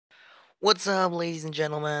What's up, ladies and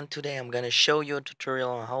gentlemen? Today I'm gonna show you a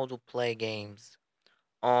tutorial on how to play games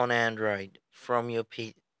on Android from your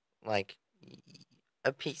like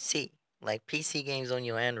a PC, like PC games on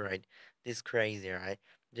your Android. This is crazy, right?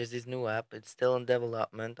 There's this new app. It's still in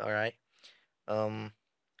development. All right. Um,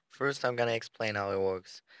 First I'm gonna explain how it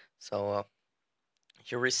works. So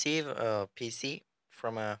you receive a PC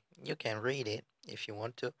from a. You can read it if you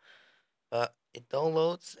want to, but it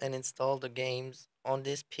downloads and installs the games on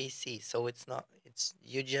this PC. So it's not, it's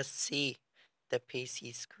you just see the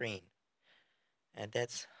PC screen, and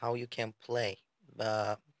that's how you can play.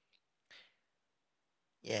 But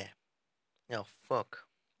yeah, no fuck.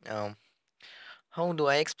 Um, how do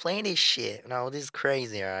I explain this shit? No, this is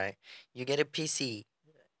crazy. All right, you get a PC.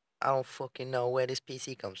 I don't fucking know where this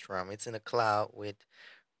PC comes from. It's in the cloud with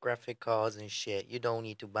graphic cards and shit. You don't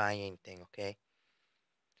need to buy anything, okay?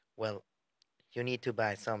 Well, you need to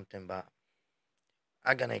buy something, but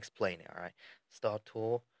I'm gonna explain it, all right? Start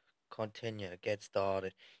tool, continue, get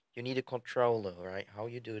started. You need a controller, right? How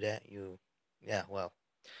you do that? Yeah, well,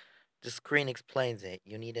 the screen explains it.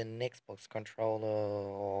 You need an Xbox controller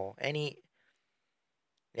or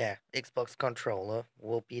Xbox controller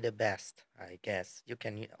will be the best, I guess. You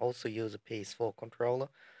can also use a PS4 controller,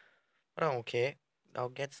 but I don't care. I'll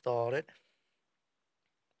get started.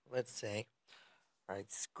 Let's say, all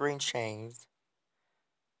right, screen changed.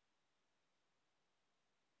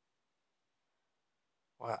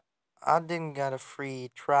 Well, I didn't get a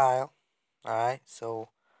free trial, all right? So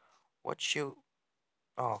what you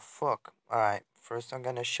Oh fuck. Alright, first I'm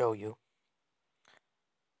gonna show you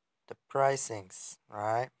the pricings,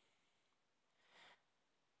 alright?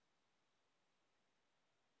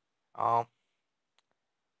 Um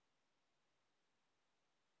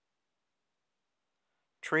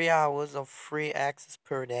 3 hours of free access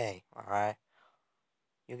per day, alright?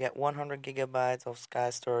 You get 100 gigabytes of Sky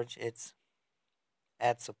storage, it's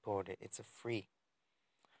ad supported, it's a free.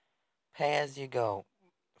 Pay as you go.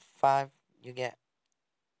 Five you get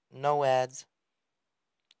no ads.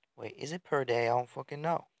 Wait, is it per day? I don't fucking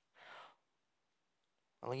know.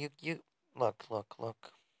 Well you look.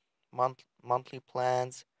 Monthly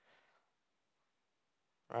plans,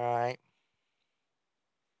 alright?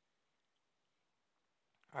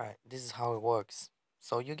 Alright, this is how it works.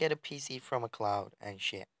 So you get a PC from a cloud and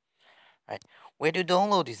shit. Right? Where to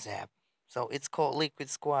download this app? So it's called Liquid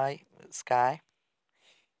Sky.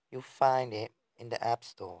 You'll find it in the App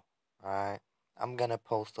Store. Alright. I'm gonna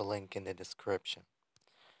post a link in the description.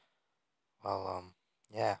 Well,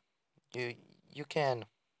 yeah. You you can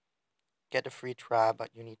get a free trial, but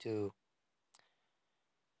you need to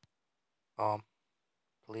um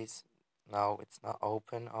please no, it's not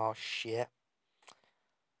open. Oh shit.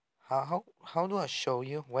 How do I show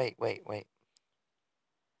you? Wait.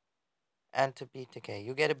 Enter BTK.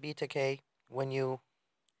 You get a BTK when you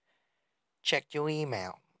check your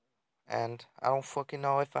email. And I don't fucking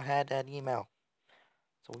know if I had that email.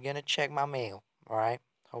 So we're gonna check my mail. Alright.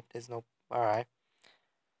 Hope there's no alright.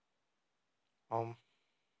 Um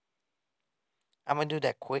I'm gonna do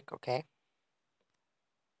that quick, okay?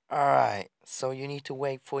 Alright. So you need to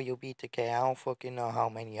wait for your BTK. I don't fucking know how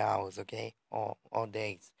many hours, okay? Or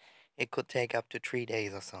days. It could take up to 3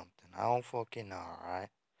 days or something. I don't fucking know, alright?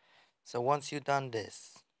 So once you done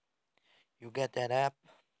this, you get that app.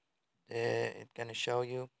 It's gonna show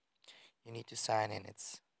you. You need to sign in.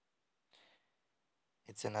 It's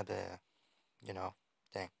another, you know,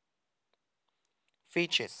 thing.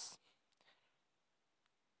 Features.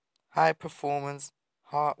 High performance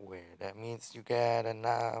hardware. That means you get an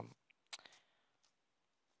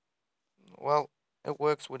well, it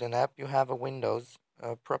works with an app. You have a Windows,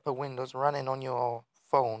 proper Windows running on your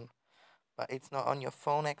phone, but it's not on your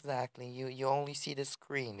phone exactly. You only see the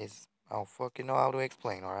screen. Is I don't fucking know how to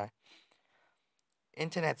explain. All right.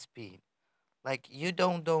 Internet speed. Like you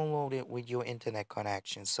don't download it with your internet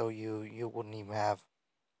connection, so you wouldn't even have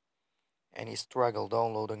any struggle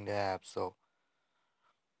downloading the app. So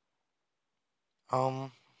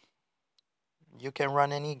um, you can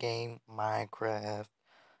run any game, Minecraft,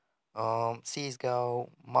 CS:GO,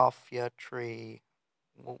 Mafia 3,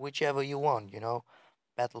 whichever you want,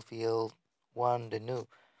 Battlefield 1, the new.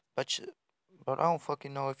 But I don't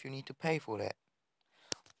fucking know if you need to pay for that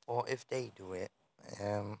or if they do it.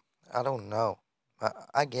 Um, I don't know.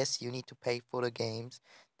 I guess you need to pay for the games.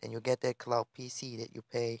 Then you get that cloud PC that you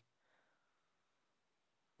pay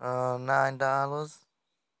 $9.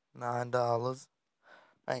 $9.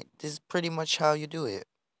 Right. This is pretty much how you do it.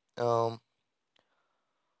 Um,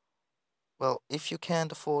 well, if you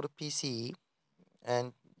can't afford a PC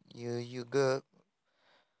and you good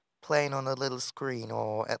playing on a little screen,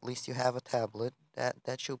 or at least you have a tablet,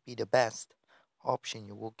 That should be the best option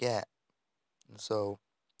you will get. So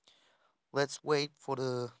let's wait for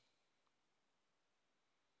the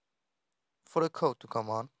code to come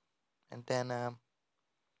on, and then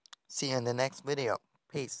see you in the next video.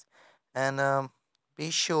 Peace. And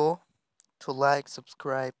be sure to like,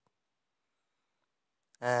 subscribe,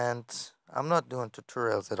 and I'm not doing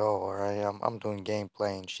tutorials at all, alright? I'm doing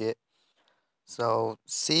gameplay and shit. So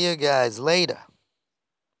see you guys later.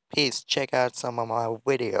 Peace. Check out some of my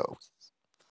videos.